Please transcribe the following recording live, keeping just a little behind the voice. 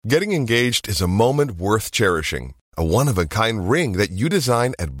Getting engaged is a moment worth cherishing. A one-of-a-kind ring that you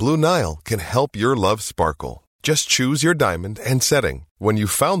design at Blue Nile can help your love sparkle. Just choose your diamond and setting. When you've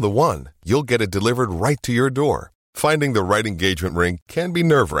found the one, you'll get it delivered right to your door. Finding the right engagement ring can be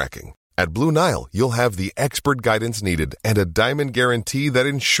nerve-wracking. At Blue Nile, you'll have the expert guidance needed and a diamond guarantee that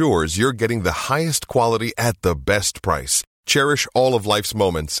ensures you're getting the highest quality at the best price. Cherish all of life's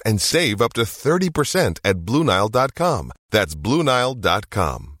moments and save up to 30% at BlueNile.com. That's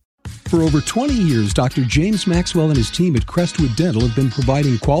BlueNile.com. For over 20 years, Dr. James Maxwell and his team at Crestwood Dental have been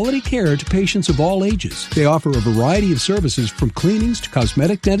providing quality care to patients of all ages. They offer a variety of services from cleanings to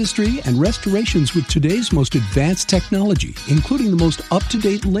cosmetic dentistry and restorations with today's most advanced technology, including the most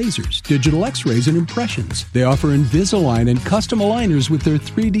up-to-date lasers, digital x-rays, and impressions. They offer Invisalign and custom aligners with their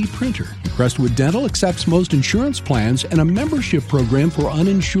 3D printer. Crestwood Dental accepts most insurance plans and a membership program for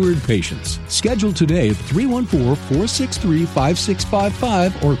uninsured patients. Schedule today at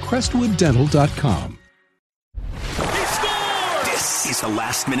 314-463-5655 or CrestwoodDental.com. This is the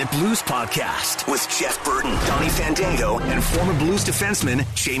Last Minute Blues Podcast with Jeff Burton, Donnie Fandango, and former Blues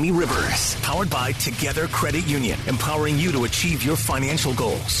defenseman Jamie Rivers. Powered by Together Credit Union, empowering you to achieve your financial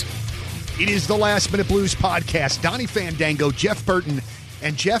goals. It is the Last Minute Blues Podcast. Donnie Fandango, Jeff Burton.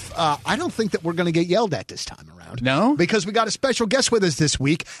 And Jeff, I don't think that we're going to get yelled at this time around. No? Because we got a special guest with us this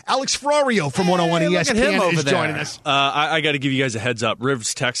week. Alex Ferrario from 101 ESPN is joining us. I got to give you guys a heads up.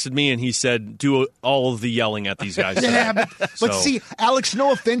 Rivs texted me, and he said, do all of the yelling at these guys. Yeah, but see, Alex,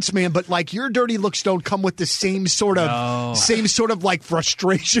 no offense, man, but like your dirty looks don't come with the same sort of like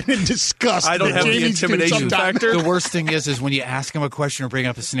frustration and disgust. I don't have the intimidation factor. The worst thing is when you ask him a question or bring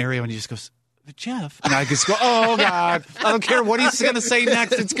up a scenario, and he just goes, Jeff. And I just go, oh, God. I don't care what he's going to say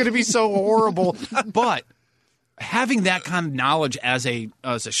next. It's going to be so horrible. But having that kind of knowledge as a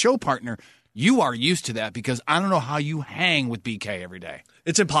show partner, you are used to that because I don't know how you hang with BK every day.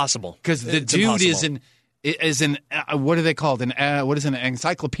 It's impossible. Because the dude is an what are they called? What is an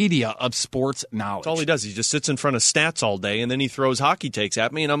encyclopedia of sports knowledge? That's all he does. He just sits in front of stats all day, and then he throws hockey takes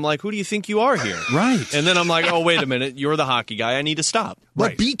at me, and I'm like, who do you think you are here? Right. And then I'm like, oh, wait a minute. You're the hockey guy. I need to stop.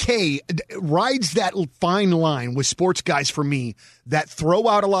 But BK rides that fine line with sports guys for me that throw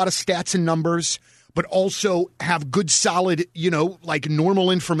out a lot of stats and numbers, but also have good, solid, like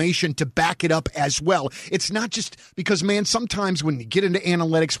normal information to back it up as well. It's not just because, man, sometimes when you get into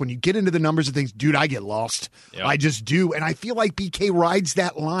analytics, when you get into the numbers and things, dude, I get lost. Yep. I just do. And I feel like BK rides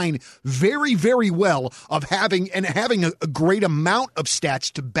that line very, very well of having a great amount of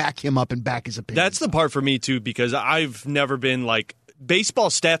stats to back him up and back his opinion. That's the part for me, too, because I've never been like, baseball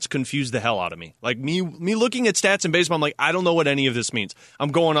stats confuse the hell out of me. Like me looking at stats in baseball, I'm like, I don't know what any of this means.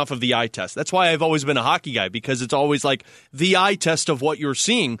 I'm going off of the eye test. That's why I've always been a hockey guy, because it's always like the eye test of what you're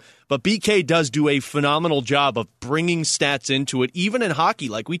seeing. But BK does do a phenomenal job of bringing stats into it, even in hockey.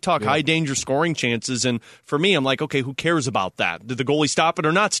 Like, we talk high danger scoring chances, and for me, I'm like, okay, who cares about that? Did the goalie stop it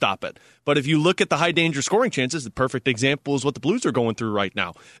or not stop it? But if you look at the high danger scoring chances, the perfect example is what the Blues are going through right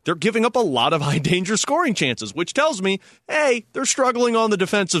now. They're giving up a lot of high danger scoring chances, which tells me, hey, they're struggling on the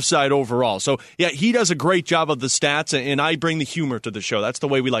defensive side overall. So, yeah, he does a great job of the stats, and I bring the humor to the show. That's the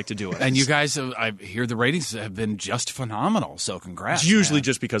way we like to do it. And you guys, I hear the ratings have been just phenomenal, so congrats. It's usually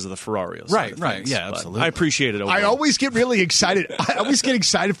just because of the Ferrario side. Right, yeah, absolutely. I appreciate it overall. I always get really excited. I always get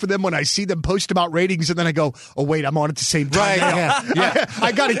excited for them when I see them post about ratings, and then I go, oh, wait, I'm on at the same time. Yeah.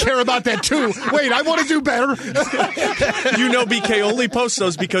 I got to care about that, too. Wait, I want to do better. BK only posts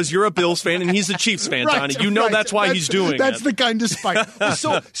those because you're a Bills fan and he's a Chiefs fan, Donnie. That's why he's doing That's it. the kind of spite.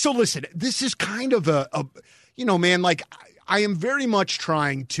 So listen, this is kind of a man, like, I am very much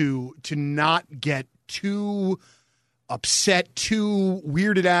trying to not get too upset, too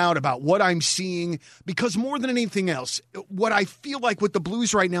weirded out about what I'm seeing, because more than anything else, what I feel like with the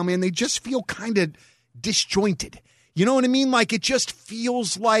Blues right now, man, they just feel kind of disjointed. You know what I mean? Like, it just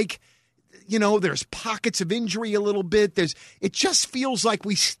feels like, there's pockets of injury a little bit. It just feels like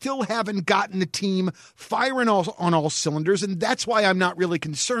we still haven't gotten the team firing on all cylinders, and that's why I'm not really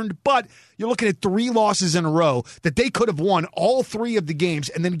concerned. But you're looking at 3 losses in a row that they could have won all 3 of the games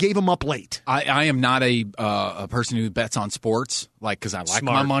and then gave them up late. I am not a person who bets on sports, because I like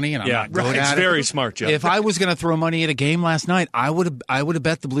my money and I'm not good at it. It's very smart, Jeff. If I was going to throw money at a game last night, I would have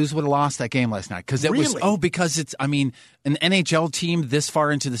bet the Blues would have lost that game last night, because because it's an NHL team this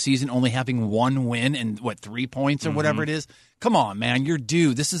far into the season only having 1 win and 3 points or whatever it is. Come on, man, you're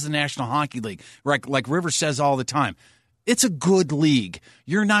due. This is the National Hockey League, right? Like Rivers says all the time. It's a good league.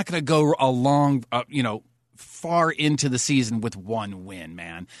 You're not going to go along, far into the season with 1 win,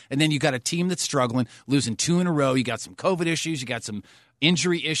 man. And then you got a team that's struggling, losing 2 in a row. You got some COVID issues. You got some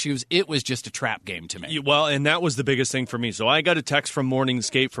injury issues. It was just a trap game to me. Well, and that was the biggest thing for me. So I got a text from Morning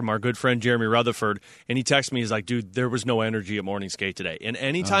Skate from our good friend Jeremy Rutherford, and he texted me, he's like, dude, there was no energy at Morning Skate today. And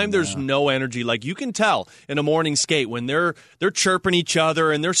anytime there's no energy, like you can tell in a Morning Skate when they're chirping each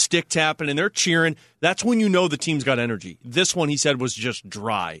other and they're stick tapping and they're cheering, that's when you know the team's got energy. This one, he said, was just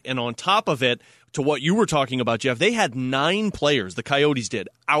dry. And on top of it, to what you were talking about, Jeff, they had 9 players, the Coyotes did,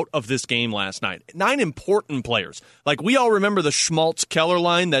 out of this game last night. 9 important players. Like, we all remember the Schmaltz-Keller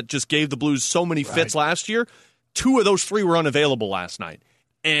line that just gave the Blues so many fits last year. 2 of those 3 were unavailable last night.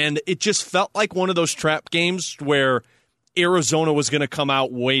 And it just felt like one of those trap games where Arizona was going to come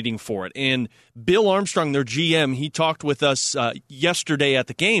out waiting for it. And Bill Armstrong, their GM, he talked with us yesterday at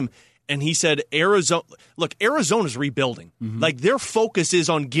the game, and he said, Arizona's rebuilding. Mm-hmm. Like, their focus is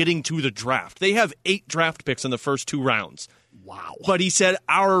on getting to the draft. They have 8 draft picks in the first 2 rounds. Wow. But he said,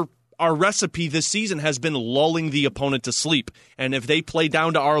 our recipe this season has been lulling the opponent to sleep. And if they play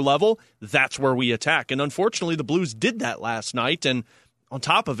down to our level, that's where we attack. And unfortunately, the Blues did that last night. And on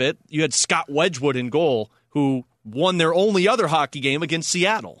top of it, you had Scott Wedgwood in goal, who won their only other hockey game against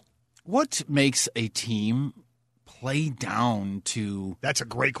Seattle. What makes a team play down to... That's a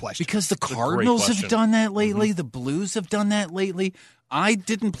great question. Because the Cardinals have done that lately. Mm-hmm. The Blues have done that lately. I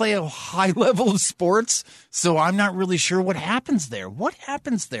didn't play a high level of sports, so I'm not really sure what happens there. What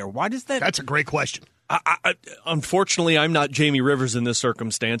happens there? Why does that... That's a great question. Unfortunately, I'm not Jamie Rivers in this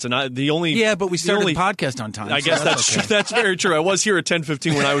circumstance, and but we started the podcast on time. I guess that's very true. I was here at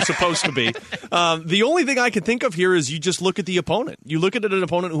 10:15 when I was supposed to be. The only thing I can think of here is you just look at the opponent. You look at an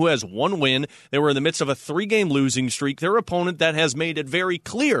opponent who has 1 win. They were in the midst of a 3-game losing streak. Their opponent that has made it very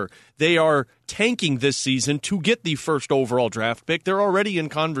clear they are tanking this season to get the first overall draft pick. They're already in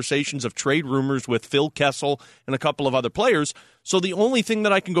conversations of trade rumors with Phil Kessel and a couple of other players. So the only thing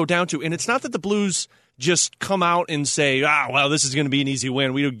that I can go down to, and it's not that the Blues just come out and say, this is going to be an easy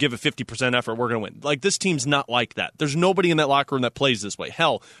win. We give it 50% effort. We're going to win. Like, this team's not like that. There's nobody in that locker room that plays this way.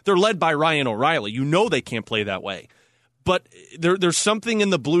 Hell, they're led by Ryan O'Reilly. You know they can't play that way. But there's something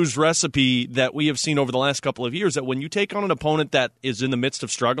in the Blues recipe that we have seen over the last couple of years that when you take on an opponent that is in the midst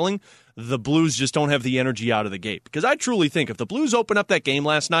of struggling, the Blues just don't have the energy out of the gate. Because I truly think if the Blues open up that game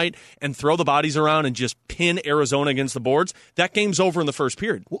last night and throw the bodies around and just pin Arizona against the boards, that game's over in the first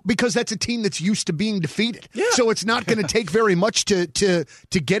period. Because that's a team that's used to being defeated. Yeah. So it's not going to take very much to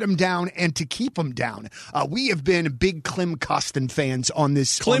get them down and to keep them down. We have been big Klim Kostin fans on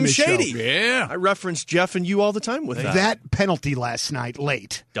this Shady. show. Yeah. I reference Jeff and you all the time with that. That penalty last night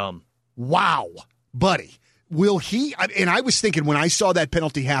late. Dumb. Wow, buddy. Will he, and I was thinking when I saw that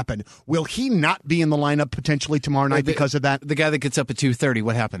penalty happen, will he not be in the lineup potentially tomorrow night because of that? The guy that gets up at 2:30,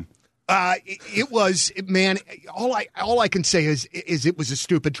 what happened? It was, man, all I can say is it was a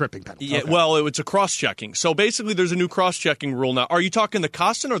stupid tripping penalty. Yeah, okay. Well, it's a cross-checking. So basically there's a new cross-checking rule now. Are you talking the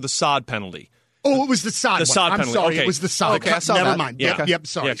Kostin or the Sod penalty? Oh, it was the Sod. The Sod penalty. I'm sorry, okay. It was the Sod. Okay, I saw Never that. mind. Yeah. Yep,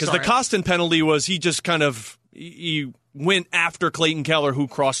 sorry. Yeah, because the Kostin penalty was he just kind of he went after Clayton Keller, who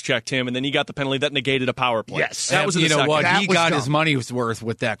cross-checked him, and then he got the penalty that negated a power play. Yes. That was in the you know second. what? That He was got dumb. his money's worth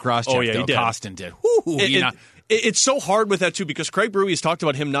with that cross-check, Oh, yeah, he though. did. Kostin did. It's so hard with that, too, because Craig Berube has talked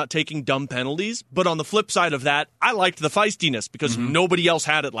about him not taking dumb penalties, but on the flip side of that, I liked the feistiness because nobody else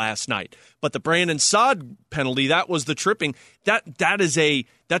had it last night. But the Brandon Saad penalty, that was the tripping.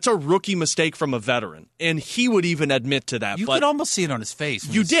 That's a rookie mistake from a veteran, and he would even admit to that. You could almost see it on his face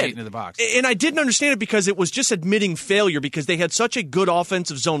when you he was did. skating in the box. And I didn't understand it because it was just admitting failure because they had such a good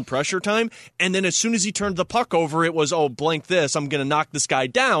offensive zone pressure time, and then as soon as he turned the puck over, it was, blank this, I'm going to knock this guy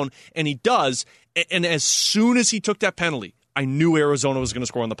down, and he does. And as soon as he took that penalty, I knew Arizona was going to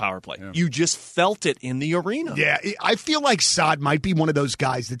score on the power play. Yeah. You just felt it in the arena. Yeah, I feel like Saad might be one of those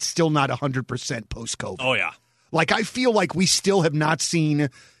guys that's still not 100% post-COVID. Oh, yeah. Like, I feel like we still have not seen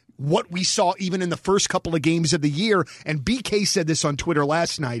what we saw even in the first couple of games of the year. And BK said this on Twitter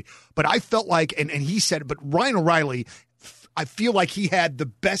last night, but I felt like, and he said, but Ryan O'Reilly, I feel like he had the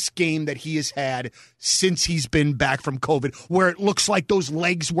best game that he has had since he's been back from COVID, where it looks like those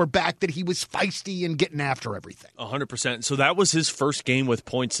legs were back, that he was feisty and getting after everything. 100%. So that was his first game with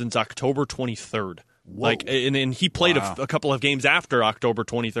points since October 23rd. Whoa. Like, and he played a couple of games after October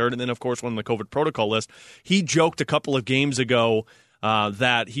 23rd, and then, of course, went on the COVID protocol list. He joked a couple of games ago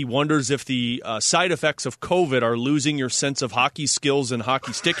that he wonders if the side effects of COVID are losing your sense of hockey skills and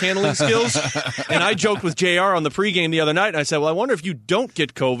hockey stick handling skills. And I joked with JR on the pregame the other night, and I said, well, I wonder if you don't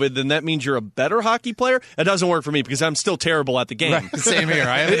get COVID, then that means you're a better hockey player? It doesn't work for me because I'm still terrible at the game. Right. Same here.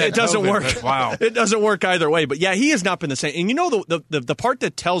 It doesn't work. Wow. It doesn't work either way. But, yeah, he has not been the same. And you know the part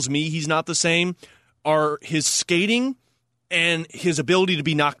that tells me he's not the same are his skating and his ability to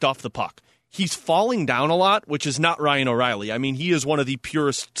be knocked off the puck. he's falling down a lot, which is not Ryan O'Reilly. I mean, he is one of the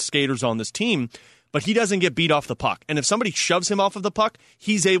purest skaters on this team, but he doesn't get beat off the puck. And if somebody shoves him off of the puck,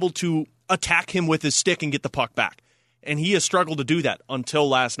 he's able to attack him with his stick and get the puck back. And he has struggled to do that until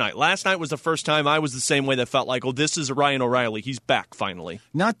last night. Last night was the first time I was the same way, that felt like, oh, this is Ryan O'Reilly. He's back finally.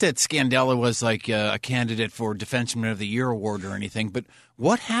 Not that Scandella was like a candidate for Defenseman of the Year award or anything, but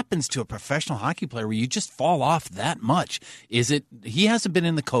what happens to a professional hockey player where you just fall off that much? Is it he hasn't been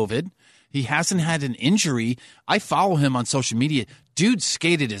in the COVID? He hasn't had an injury. I follow him on social media. Dude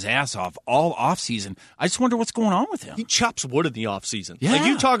skated his ass off all offseason. I just wonder what's going on with him. He chops wood in the offseason. Yeah. Like,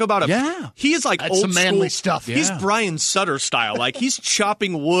 you talk about him. Yeah. He is like That's old some manly school stuff. He's Yeah. Brian Sutter style. Like, he's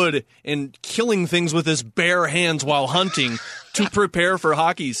chopping wood and killing things with his bare hands while hunting to prepare for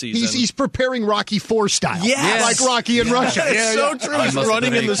hockey season. He's preparing Rocky IV style. Yes. Like Rocky in Russia. It's so true. I He's must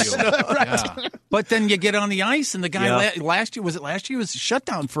running have in been the 8 snow. Yeah. But then you get on the ice, and the guy last year, last year, was shut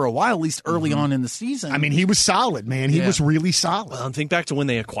down for a while, at least early on in the season. I mean, he was solid, man. He was really solid. Well, and think back to when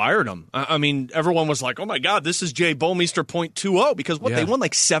they acquired him. I mean, everyone was like, oh my God, this is Jay Bouwmeester 0.20, because they won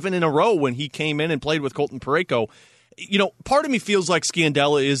like 7 in a row when he came in and played with Colton Parayko. You know, part of me feels like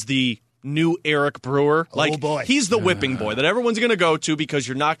Scandella is the new Eric Brewer. Like, boy. He's the whipping boy that everyone's going to go to, because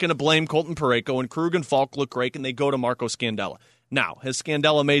you're not going to blame Colton Parayko, and Krug and Falk look great, and they go to Marco Scandella. Now, has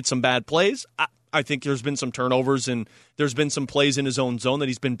Scandella made some bad plays? I think there's been some turnovers, and there's been some plays in his own zone that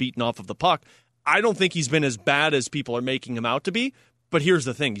he's been beaten off of the puck. I don't think he's been as bad as people are making him out to be, but here's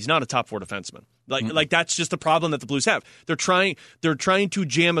the thing. He's not a top 4 defenseman. Like that's just the problem that the Blues have. They're trying to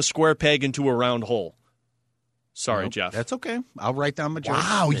jam a square peg into a round hole. Sorry, Jeff. That's okay. I'll write down my joke.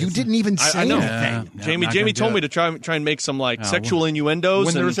 Wow, you didn't even say I know. anything. Yeah, Jamie told me to try and make some sexual innuendos.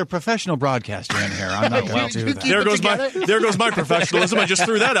 When and there's a professional broadcaster in here, I'm not going to do that. there goes my professionalism. I just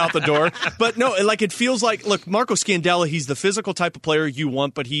threw that out the door. But no, like, it feels like, look, Marco Scandella, he's the physical type of player you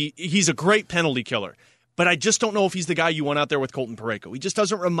want, but he's a great penalty killer. But I just don't know if he's the guy you want out there with Colton Parayko. He just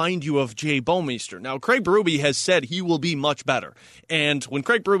doesn't remind you of Jay Bouwmeester. Now, Craig Berube has said he will be much better. And when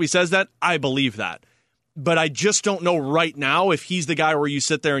Craig Berube says that, I believe that. But I just don't know right now if he's the guy where you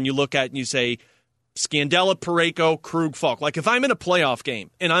sit there and you look at and you say, Scandella, Parayko, Krug, Falk. Like, if I'm in a playoff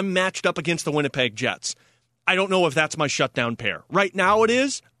game and I'm matched up against the Winnipeg Jets, I don't know if that's my shutdown pair. Right now it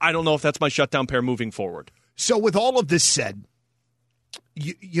is. I don't know if that's my shutdown pair moving forward. So with all of this said,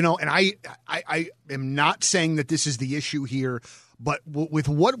 you know, and I am not saying that this is the issue here, but with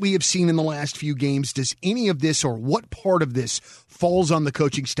what we have seen in the last few games, does any of this, or what part of this, falls on the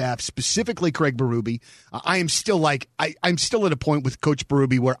coaching staff, specifically Craig Berube? I am still like, I'm still at a point with Coach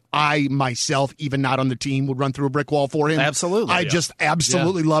Berube where I myself, even not on the team, would run through a brick wall for him. Absolutely. I just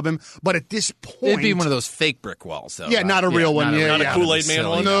absolutely love him. But at this point, It'd be one of those fake brick walls, though. Yeah, right? not a real one. Not a Kool-Aid man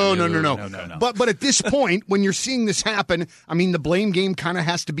one? No. But at this point, when you're seeing this happen, I mean, the blame game kind of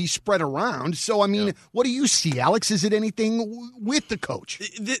has to be spread around. So, I mean, what do you see, Alex? Is it anything with the coach?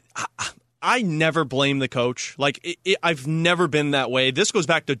 I never blame the coach. Like, I've never been that way. This goes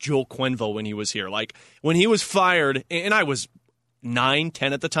back to Joel Quenneville when he was here. Like, when he was fired, and I was 9,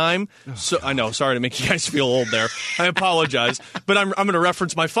 10 at the time. So I know, sorry to make you guys feel old there. I apologize. But I'm going to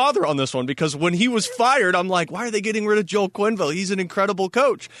reference my father on this one, because when he was fired, I'm like, why are they getting rid of Joel Quenneville? He's an incredible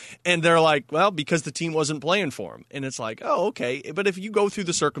coach. And they're like, well, because the team wasn't playing for him. And it's like, oh, okay. But if you go through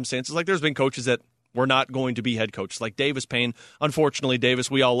the circumstances, like, there's been coaches that we're not going to be head coaches, like Davis Payne. Unfortunately,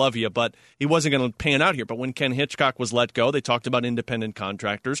 Davis, we all love you, but he wasn't going to pan out here. But when Ken Hitchcock was let go, they talked about independent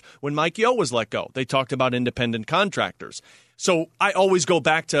contractors. When Mike Yeo was let go, they talked about independent contractors. So I always go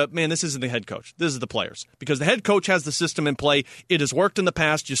back to, man, this isn't the head coach. This is the players. Because the head coach has the system in play. It has worked in the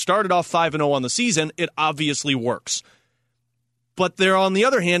past. You started off 5-0 on the season. It obviously works. But there, on the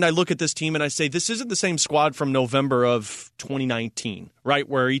other hand, I look at this team and I say, this isn't the same squad from November of 2019, right,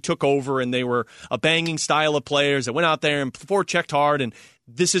 where he took over and they were a banging style of players that went out there and forechecked hard, and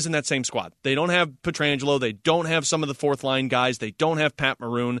this isn't that same squad. They don't have Pietrangelo. They don't have some of the fourth-line guys. They don't have Pat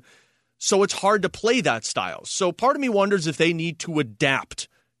Maroon. So it's hard to play that style. So part of me wonders if they need to adapt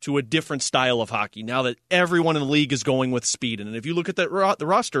to a different style of hockey now that everyone in the league is going with speed. And if you look at the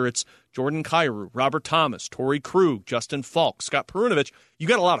roster, it's Jordan Kyrou, Robert Thomas, Torrey Krug, Justin Falk, Scott Perunovich. You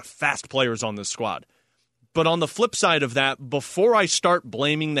got a lot of fast players on this squad. But on the flip side of that, before I start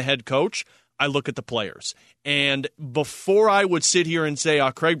blaming the head coach, I look at the players. And before I would sit here and say,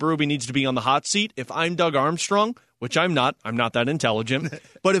 Craig Berube needs to be on the hot seat, if I'm Doug Armstrong, which I'm not that intelligent,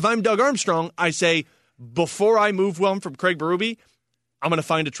 but if I'm Doug Armstrong, I say, before I move on from Craig Berube, I'm going to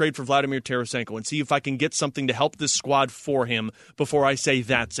find a trade for Vladimir Tarasenko and see if I can get something to help this squad for him before I say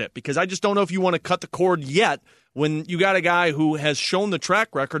that's it. Because I just don't know if you want to cut the cord yet when you got a guy who has shown the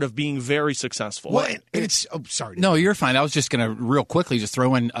track record of being very successful. Well, and it's sorry. No, you're fine. I was just going to real quickly just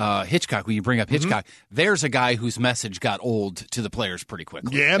throw in Hitchcock. When you bring up Hitchcock, there's a guy whose message got old to the players pretty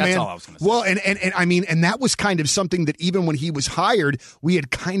quickly. Yeah, that's man. all I was going to say. Well, and I mean, and that was kind of something that even when he was hired, we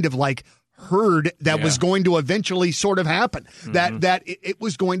had kind of like heard that was going to eventually sort of happen. That it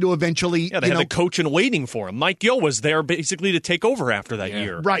was going to eventually. Yeah, they had the coach in waiting for him. Mike Yo was there basically to take over after that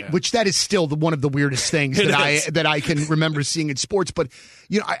year. Right, which that is still one of the weirdest things that I can remember seeing in sports. But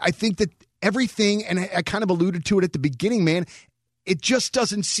I think that everything, and I kind of alluded to it at the beginning, man, it just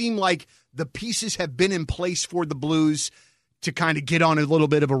doesn't seem like the pieces have been in place for the Blues to kind of get on a little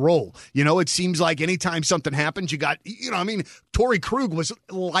bit of a roll. It seems like anytime something happens, you got, Torrey Krug was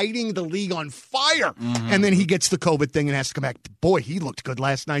lighting the league on fire, and then he gets the COVID thing and has to come back. Boy, he looked good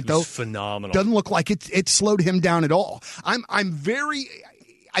last night, though. Phenomenal. Doesn't look like it slowed him down at all.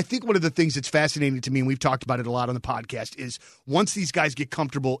 I think one of the things that's fascinating to me, and we've talked about it a lot on the podcast, is once these guys get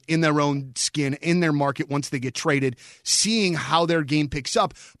comfortable in their own skin, in their market, once they get traded, seeing how their game picks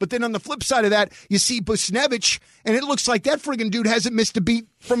up. But then on the flip side of that, you see Buchnevich, and it looks like that friggin' dude hasn't missed a beat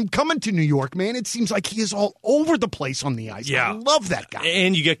from coming to New York, man. It seems like he is all over the place on the ice. Yeah. I love that guy.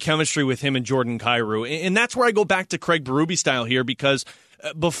 And you get chemistry with him and Jordan Kyrou. And that's where I go back to Craig Berube style here, because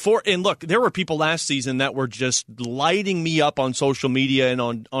there were people last season that were just lighting me up on social media and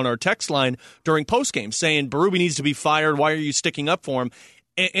on our text line during postgame saying Berube needs to be fired. Why are you sticking up for him?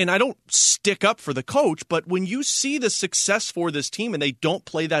 And I don't stick up for the coach, but when you see the success for this team and they don't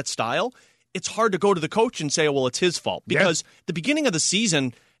play that style, it's hard to go to the coach and say, well, it's his fault. Because the beginning of the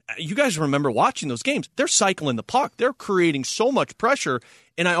season, you guys remember watching those games. They're cycling the puck. They're creating so much pressure.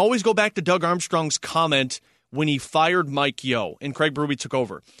 And I always go back to Doug Armstrong's comment when he fired Mike Yo and Craig Berube took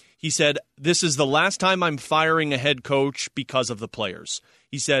over. He said, this is the last time I'm firing a head coach because of the players.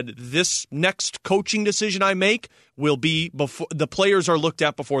 He said, this next coaching decision I make will be before the players are looked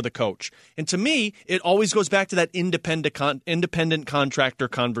at before the coach. And to me, it always goes back to that independent contractor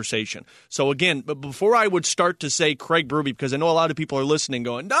conversation. So again, before I would start to say Craig Berube, because I know a lot of people are listening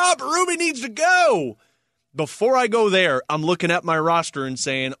going, no, Berube needs to go. Before I go there, I'm looking at my roster and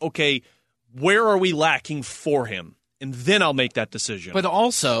saying, okay, where are we lacking for him? And then I'll make that decision. But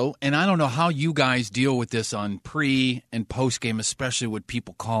also, and I don't know how you guys deal with this on pre- and post-game, especially with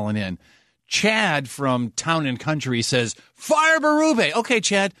people calling in. Chad from Town and Country says, fire Berube. Okay,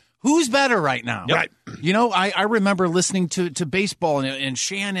 Chad, who's better right now? Right. I remember listening to baseball and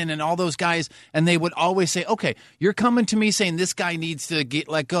Shannon and all those guys, and they would always say, okay, you're coming to me saying this guy needs to get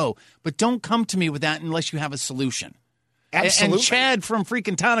let go, but don't come to me with that unless you have a solution. Absolutely. And Chad from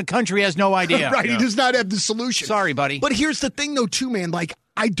freaking Town and Country has no idea. Right, he does not have the solution. Sorry, buddy. But here's the thing, though, too, man. Like,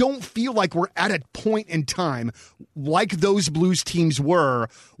 I don't feel like we're at a point in time like those Blues teams were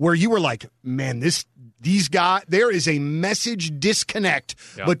where you were like, man, these guys, there is a message disconnect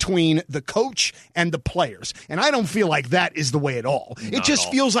between the coach and the players. And I don't feel like that is the way at all. It just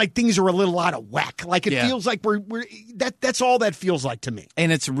feels like things are a little out of whack. Like it feels like that's all that feels like to me.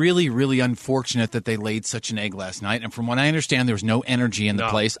 And it's really, really unfortunate that they laid such an egg last night. And from what I understand, there was no energy in the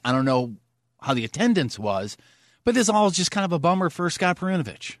place. I don't know how the attendance was, but this all is just kind of a bummer for Scott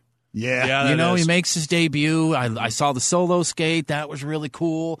Perunovich. Yeah, he makes his debut. I saw the solo skate. That was really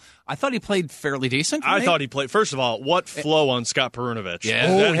cool. I thought he played fairly decent. I thought he played. First of all, what flow on Scott Perunovich? Yeah.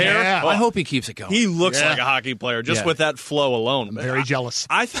 That hair. Yeah. I hope he keeps it going. He looks like a hockey player just with that flow alone. I'm very jealous.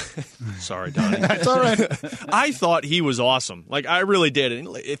 Sorry, Donnie. That's all right. I thought he was awesome. Like, I really did. And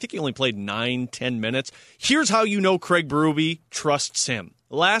I think he only played 9-10 minutes. Here's how you know Craig Berube trusts him.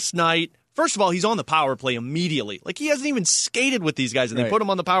 Last night, first of all, he's on the power play immediately. Like, he hasn't even skated with these guys, and they put him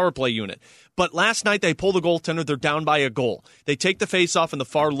on the power play unit. But last night, they pull the goaltender. They're down by a goal. They take the faceoff in the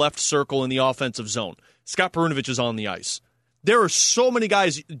far left circle in the offensive zone. Scott Perunovich is on the ice. There are so many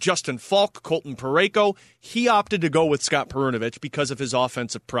guys, Justin Falk, Colton Parayko. He opted to go with Scott Perunovich because of his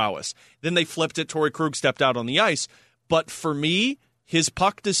offensive prowess. Then they flipped it. Torrey Krug stepped out on the ice. But for me, his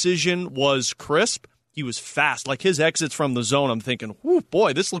puck decision was crisp. He was fast. Like, his exits from the zone, I'm thinking, whoo,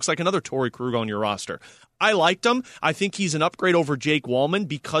 boy, this looks like another Torrey Krug on your roster. I liked him. I think he's an upgrade over Jake Wallman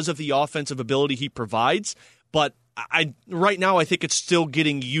because of the offensive ability he provides. But right now, I think it's still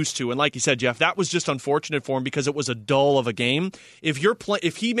getting used to. And like you said, Jeff, that was just unfortunate for him because it was a dull of a game. If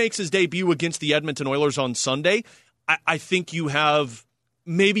he makes his debut against the Edmonton Oilers on Sunday, I think you have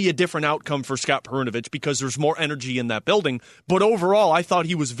maybe a different outcome for Scott Perunovich because there's more energy in that building. But overall, I thought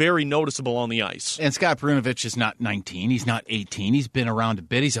he was very noticeable on the ice. And Scott Perunovich is not 19. He's not 18. He's been around a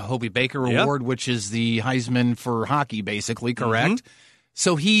bit. He's a Hobey Baker Award, which is the Heisman for hockey, basically, correct? Mm-hmm.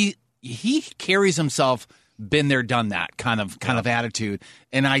 So he carries himself been there, done that kind of attitude.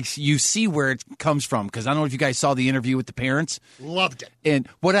 And you see where it comes from, because I don't know if you guys saw the interview with the parents. Loved it. And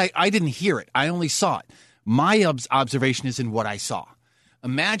what I didn't hear it. I only saw it. My observation is in what I saw.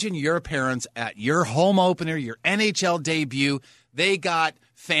 Imagine your parents at your home opener, your NHL debut. They got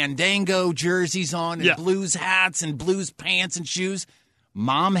Fandango jerseys on and Blues hats and Blues pants and shoes.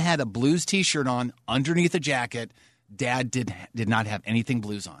 Mom had a Blues T-shirt on underneath a jacket. Dad did not have anything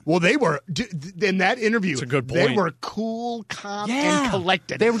Blues on. Well, they were, in that interview, that's a good point. They were cool, calm, and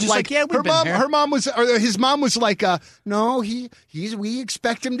collected. They were just like her mom was, or his mom was like, no, we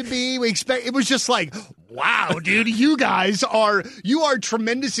expect him to be, it was just like, wow, dude, you are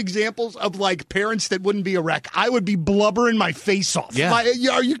tremendous examples of like parents that wouldn't be a wreck. I would be blubbering my face off. Yeah.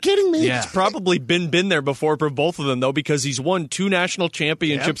 Are you kidding me? Yeah. It's probably been there before for both of them, though, because he's won 2 national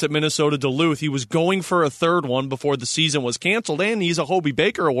championships at Minnesota Duluth. He was going for a third one before the season was canceled, and he's a Hobie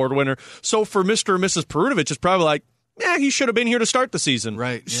Baker Award winner. So for Mr. and Mrs. Perunovich, it's probably like, he should have been here to start the season.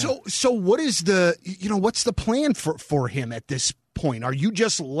 Right. Yeah. So what is what's the plan for him at this point? Are you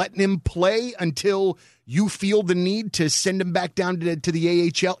just letting him play until you feel the need to send him back down to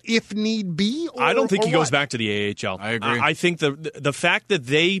the AHL if need be? I don't think he goes back to the AHL. I agree. I think the fact that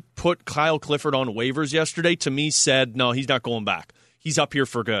they put Kyle Clifford on waivers yesterday, to me, said, no, he's not going back. He's up here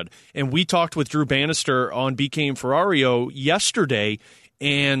for good. And we talked with Drew Bannister on BK and Ferrario yesterday,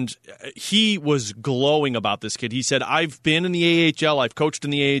 and he was glowing about this kid. He said, I've been in the AHL, I've coached in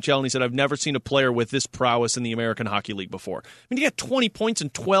the AHL, and he said, I've never seen a player with this prowess in the American Hockey League before. I mean, he got 20 points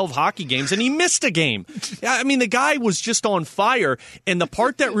in 12 hockey games, and he missed a game. I mean, the guy was just on fire. And the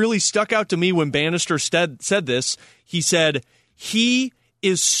part that really stuck out to me when Bannister said this, he said, he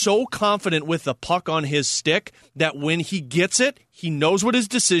is so confident with the puck on his stick that when he gets it, he knows what his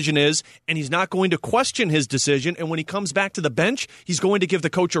decision is, and he's not going to question his decision. And when he comes back to the bench, he's going to give the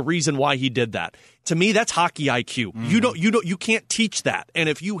coach a reason why he did that. To me, that's hockey IQ. Mm-hmm. You can't teach that. And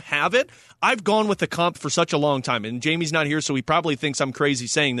if you have it, I've gone with the comp for such a long time. And Jamie's not here, so he probably thinks I'm crazy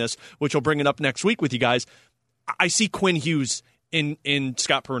saying this, which will bring it up next week with you guys. I see Quinn Hughes in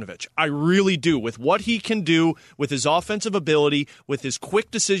Scott Perunovich. I really do. With what he can do, with his offensive ability, with his quick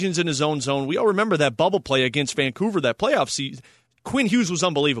decisions in his own zone. We all remember that bubble play against Vancouver, that playoff season. Quinn Hughes was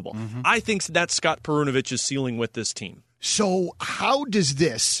unbelievable. Mm-hmm. I think that's Scott Perunovich's ceiling with this team. So how does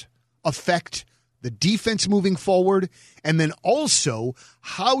this affect the defense moving forward? And then also,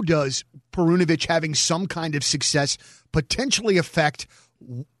 how does Perunovich having some kind of success potentially affect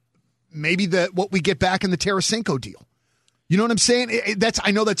maybe what we get back in the Tarasenko deal? You know what I'm saying?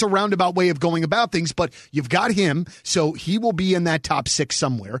 I know that's a roundabout way of going about things, but you've got him, so he will be in that top 6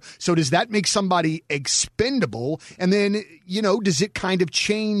 somewhere. So does that make somebody expendable? And then, does it kind of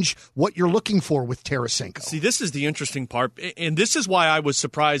change what you're looking for with Tarasenko? See, this is the interesting part, and this is why I was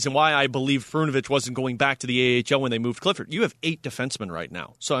surprised and why I believe Perunovich wasn't going back to the AHL when they moved Clifford. You have 8 defensemen right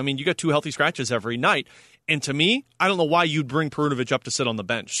now. So, I mean, you got 2 healthy scratches every night. And to me, I don't know why you'd bring Perunovich up to sit on the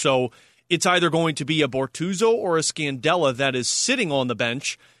bench. So it's either going to be a Bortuzzo or a Scandella that is sitting on the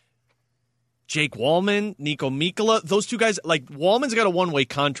bench. Jake Wallman, Nico Mikkola, those 2 guys, like Wallman's got a one-way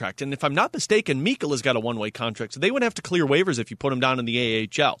contract. And if I'm not mistaken, Mikkola's got a one-way contract. So they would have to clear waivers if you put him down in the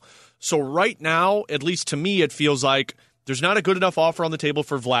AHL. So right now, at least to me, it feels like there's not a good enough offer on the table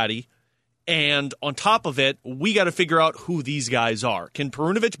for Vladdy. And on top of it, we got to figure out who these guys are. Can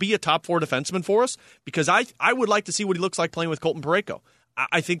Perunovich be a top 4 defenseman for us? Because I would like to see what he looks like playing with Colton Parayko.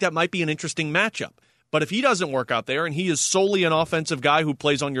 I think that might be an interesting matchup. But if he doesn't work out there and he is solely an offensive guy who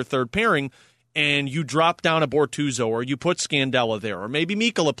plays on your third pairing and you drop down a Bortuzzo or you put Scandella there or maybe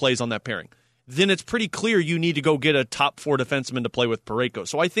Mikkola plays on that pairing, then it's pretty clear you need to go get a top 4 defenseman to play with Parayko.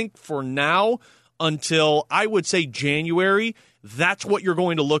 So I think for now, until I would say January, that's what you're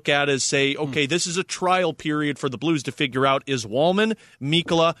going to look at as say, okay, this is a trial period for the Blues to figure out, is Wallman,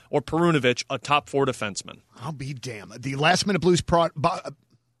 Mikkola, or Perunovich a top 4 defenseman? I'll be damned. The Last Minute Blues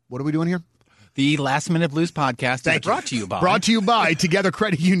what are we doing here? The Last Minute Blues podcast is brought to you by. Brought to you by Together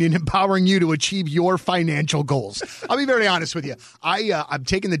Credit Union, empowering you to achieve your financial goals. I'll be very honest with you. I'm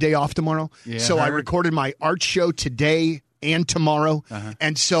taking the day off tomorrow, so I recorded my art show today and tomorrow,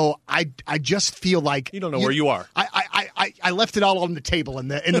 and so I just feel like you don't know where you are. I left it all on the table in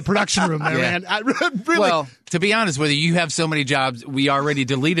the production room there, man. I really. Well, to be honest with you have so many jobs. We already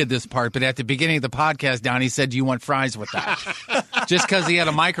deleted this part, but at the beginning of the podcast, Donnie said, "Do you want fries with that?" Just because he had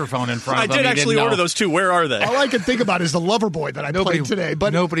a microphone in front of him. I did actually order those too. Where are they? All I can think about is the lover boy that I played today.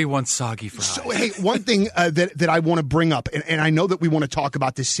 But nobody wants soggy fries. So, hey, one thing that I want to bring up, and I know that we want to talk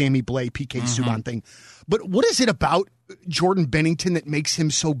about this Sammy Blais, PK Subban thing, but what is it about Jordan Binnington that makes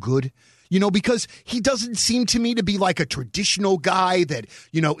him so good? because he doesn't seem to me to be like a traditional guy that,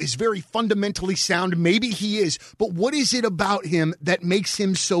 is very fundamentally sound. Maybe he is, but what is it about him that makes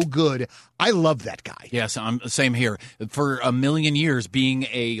him so good? I love that guy. Yes, same here. For a million years, being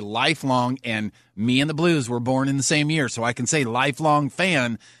a lifelong, and me and the Blues were born in the same year, so I can say lifelong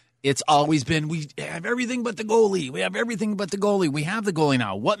fan. It's always been, we have everything but the goalie. We have everything but the goalie. We have the goalie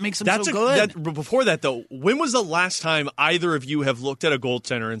now. What makes him so good? Before that, though, when was the last time either of you have looked at a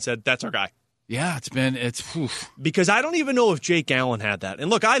goaltender and said, that's our guy? Yeah, Because I don't even know if Jake Allen had that. And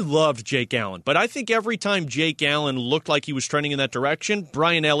look, I loved Jake Allen, but I think every time Jake Allen looked like he was trending in that direction,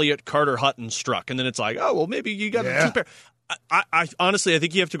 Brian Elliott, Carter Hutton struck. And then it's like, oh, well, maybe you got two pair. I honestly, I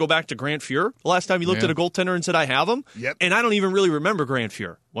think you have to go back to Grant Fuhr. The last time you looked at a goaltender and said, I have him. Yep. And I don't even really remember Grant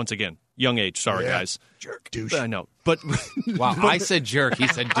Fuhr. Once again, young age. Sorry, guys. Jerk. Douche. I know. But wow, I said jerk. He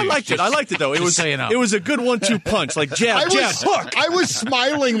said douche. I liked it, though. It was a good 1-2 punch. Like jab, hook. I was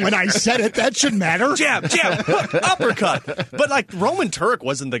smiling when I said it. That should matter. Jab, hook, uppercut. But like Roman Turek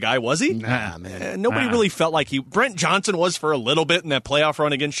wasn't the guy, was he? Nah, man. Nobody really felt like he. Brent Johnson was for a little bit in that playoff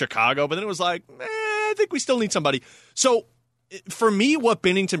run against Chicago, but then it was like, I think we still need somebody. So, for me, what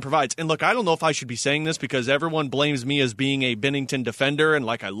Binnington provides, and look, I don't know if I should be saying this because everyone blames me as being a Binnington defender, and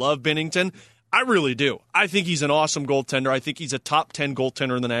like I love Binnington. I really do. I think he's an awesome goaltender. I think he's a top 10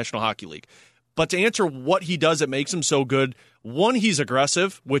 goaltender in the National Hockey League. But to answer what he does that makes him so good, one, he's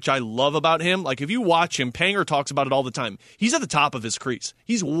aggressive, which I love about him. Like, if you watch him, Panger talks about it all the time. He's at the top of his crease.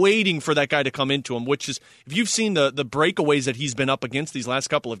 He's waiting for that guy to come into him, which is, if you've seen the breakaways that he's been up against these last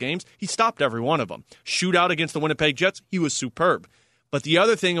couple of games, he stopped every one of them. Shootout against the Winnipeg Jets, he was superb. But the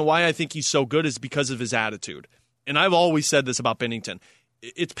other thing and why I think he's so good is because of his attitude. And I've always said this about Binnington.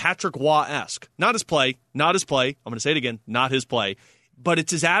 It's Patrick Waugh-esque. Not his play. I'm going to say it again, not his play. But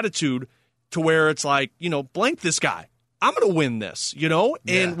it's his attitude to where it's like, blank this guy. I'm going to win this,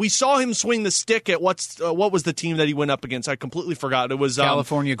 And we saw him swing the stick at what was the team that he went up against? I completely forgot. It was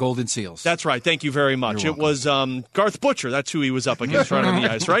California Golden Seals. That's right. Thank you very much. It was Garth Butcher. That's who he was up against right on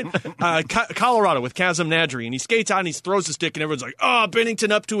the ice, right? Colorado with Kazim Nadri, and he skates out and he throws the stick, and everyone's like, "Oh,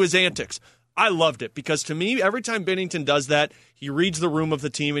 Binnington up to his antics." I loved it because to me, every time Binnington does that, he reads the room of the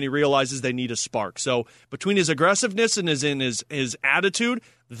team and he realizes they need a spark. So between his aggressiveness and his attitude,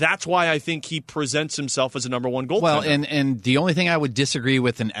 that's why I think he presents himself as a number one goaltender. Well, and the only thing I would disagree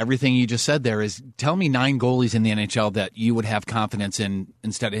with in everything you just said there is tell me 9 goalies in the NHL that you would have confidence in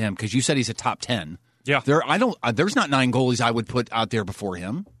instead of him, because you said he's a top 10. Yeah. There's not 9 goalies I would put out there before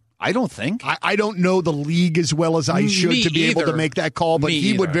him. I don't think. I don't know the league as well as I should to be able to make that call, but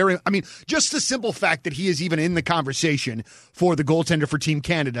he would just the simple fact that he is even in the conversation for the goaltender for Team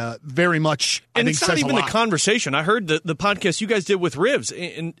Canada very much, I think, it's not even the conversation. I heard the podcast you guys did with Rivs,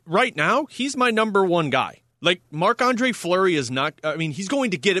 and right now, he's my number one guy. Like, Marc-Andre Fleury is not, he's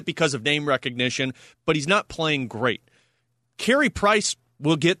going to get it because of name recognition, but he's not playing great. Carey Price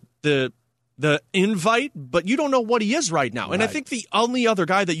will get the invite, but you don't know what he is right now. Right. And I think the only other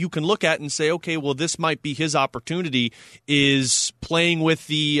guy that you can look at and say, okay, well, this might be his opportunity is playing with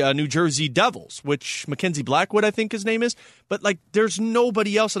the New Jersey Devils, which Mackenzie Blackwood, I think his name is. But, there's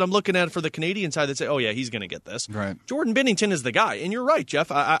nobody else that I'm looking at for the Canadian side that say, oh, yeah, he's going to get this. Right. Jordan Binnington is the guy. And you're right,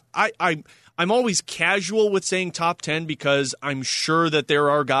 Jeff. I'm always casual with saying top 10 because I'm sure that there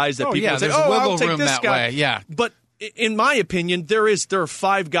are guys that people say, I'll take this guy. Way. Yeah. But in my opinion, there are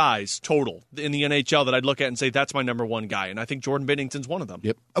 5 guys total in the NHL that I'd look at and say that's my number one guy, and I think Jordan Binnington's one of them.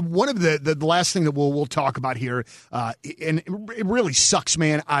 Yep. One of the last thing that we'll talk about here, and it really sucks,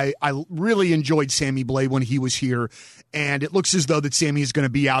 man. I really enjoyed Sammy Blais when he was here, and it looks as though that Sammy is going to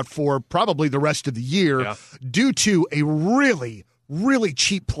be out for probably the rest of the year due to a really, really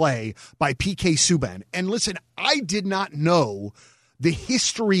cheap play by PK Subban. And listen, I did not know the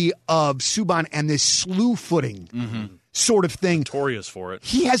history of Subban and this slew footing sort of thing. Notorious for it.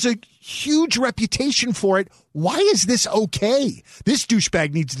 He has a huge reputation for it. Why is this okay? This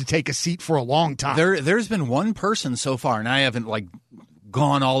douchebag needs to take a seat for a long time. There's been one person so far, and I haven't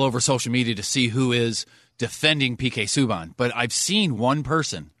gone all over social media to see who is defending PK Subban, but I've seen one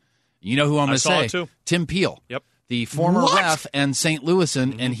person. You know who I'm going to say? Too. Tim Peel. Yep. The former ref and St. Louis,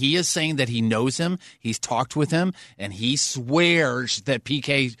 and he is saying that he knows him, he's talked with him, and he swears that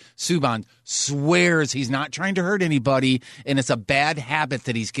PK Subban swears he's not trying to hurt anybody, and it's a bad habit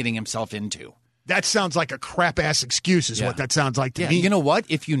that he's getting himself into. That sounds like a crap-ass excuse is what that sounds like to me. You know what?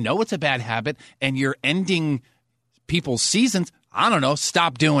 If you know it's a bad habit and you're ending people's seasons, I don't know,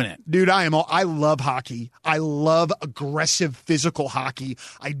 stop doing it. Dude, I love hockey. I love aggressive physical hockey.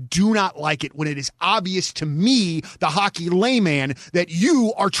 I do not like it when it is obvious to me, the hockey layman, that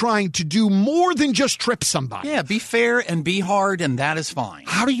you are trying to do more than just trip somebody. Yeah, be fair and be hard, and that is fine.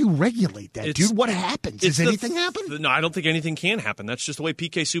 How do you regulate that, dude? What happens? Does anything happen? No, I don't think anything can happen. That's just the way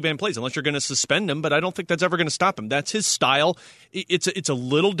PK Subban plays, unless you're going to suspend him, but I don't think that's ever going to stop him. That's his style. It's a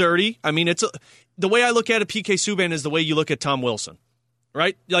little dirty. I mean, the way I look at it, PK Subban, is the way you look at Tom Wilson.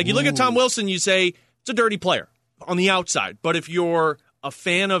 Right? Like, you look at Tom Wilson, you say, it's a dirty player on the outside. But if you're a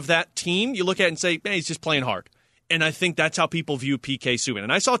fan of that team, you look at it and say, man, he's just playing hard. And I think that's how people view PK Subban.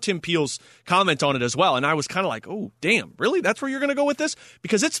 And I saw Tim Peel's comment on it as well, and I was kind of like, oh, damn, really? That's where you're going to go with this?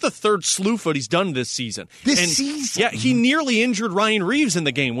 Because it's the third slew foot he's done this season. Season? Yeah, he nearly injured Ryan Reeves in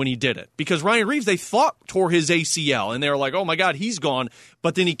the game when he did it. Because Ryan Reeves, they thought tore his ACL, and they were like, oh, my God, he's gone.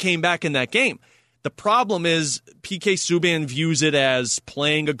 But then he came back in that game. The problem is PK Subban views it as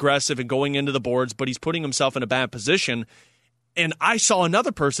playing aggressive and going into the boards, but he's putting himself in a bad position. And I saw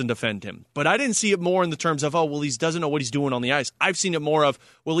another person defend him, but I didn't see it more in the terms of, oh, well, he doesn't know what he's doing on the ice. I've seen it more of,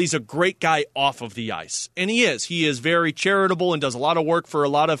 well, he's a great guy off of the ice. And he is. He is very charitable and does a lot of work for a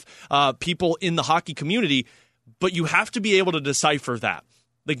lot of people in the hockey community, but you have to be able to decipher that.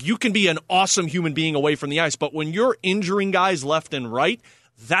 Like, you can be an awesome human being away from the ice, but when you're injuring guys left and right,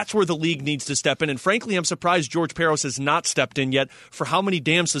 that's where the league needs to step in. And frankly, I'm surprised George Parros has not stepped in yet for how many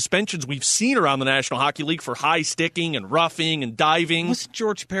damn suspensions we've seen around the National Hockey League for high sticking and roughing and diving. Was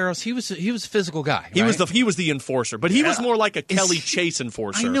George Parros? He was a physical guy. Right? He was the enforcer, but he was more like a Kelly Chase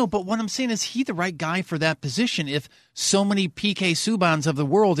enforcer. I know, but what I'm saying is, he the right guy for that position if so many PK Subbans of the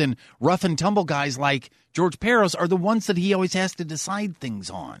world and rough and tumble guys like George Parros are the ones that he always has to decide things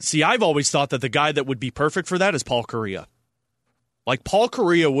on? See, I've always thought that the guy that would be perfect for that is Paul Kariya. Like, Paul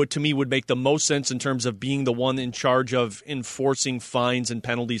Kariya would make the most sense in terms of being the one in charge of enforcing fines and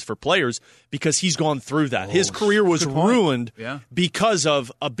penalties for players, because he's gone through that. His career was ruined because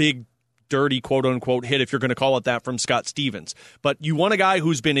of a big, dirty, quote-unquote, hit, if you're going to call it that, from Scott Stevens. But you want a guy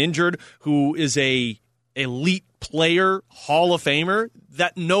who's been injured, who is a elite player, Hall of Famer,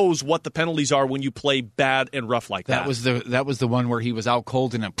 that knows what the penalties are when you play bad and rough like that. That was the one where he was out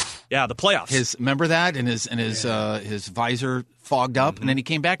cold in the playoffs. Remember that? And his visor fogged up, and then he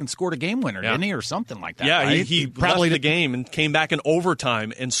came back and scored a game winner, didn't he, or something like that? Yeah, right? he probably left the game and came back in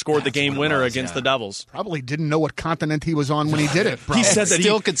overtime and scored the game winner against the Devils. Probably didn't know what continent he was on when he did it. He said that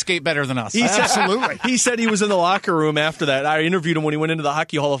he could skate better than us. Absolutely. He said he was in the locker room after that. I interviewed him when he went into the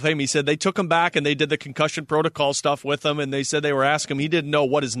Hockey Hall of Fame. He said they took him back and they did the concussion protocol stuff with him, and they said they were asking him. He didn't know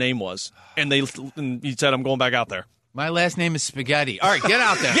what his name was, and he said, I'm going back out there. My last name is Spaghetti. All right, get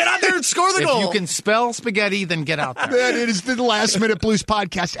out there. Get out there and score the goal. If you can spell spaghetti, then get out there. Man, it has been the Last Minute Blues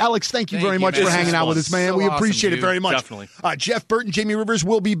podcast. Alex, thank you very much for hanging out with us, man. We appreciate it very much. Definitely. Jeff Burton, Jamie Rivers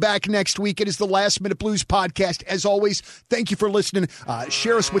will be back next week. It is the Last Minute Blues podcast. As always, thank you for listening.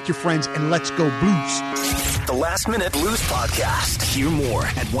 Share us with your friends, and let's go Blues. The Last Minute Blues podcast. Hear more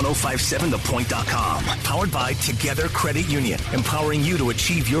at 1057thepoint.com. Powered by Together Credit Union, empowering you to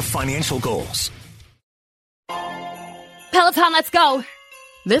achieve your financial goals. Peloton, let's go!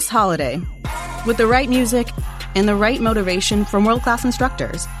 This holiday, with the right music and the right motivation from world-class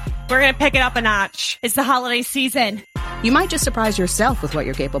instructors, we're going to pick it up a notch. It's the holiday season. You might just surprise yourself with what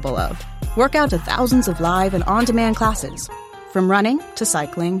you're capable of. Work out to thousands of live and on-demand classes, from running to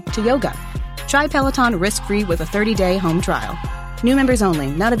cycling to yoga. Try Peloton risk-free with a 30-day home trial. New members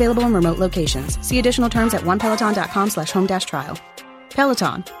only, not available in remote locations. See additional terms at onepeloton.com/home-trial.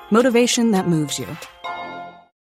 Peloton, motivation that moves you.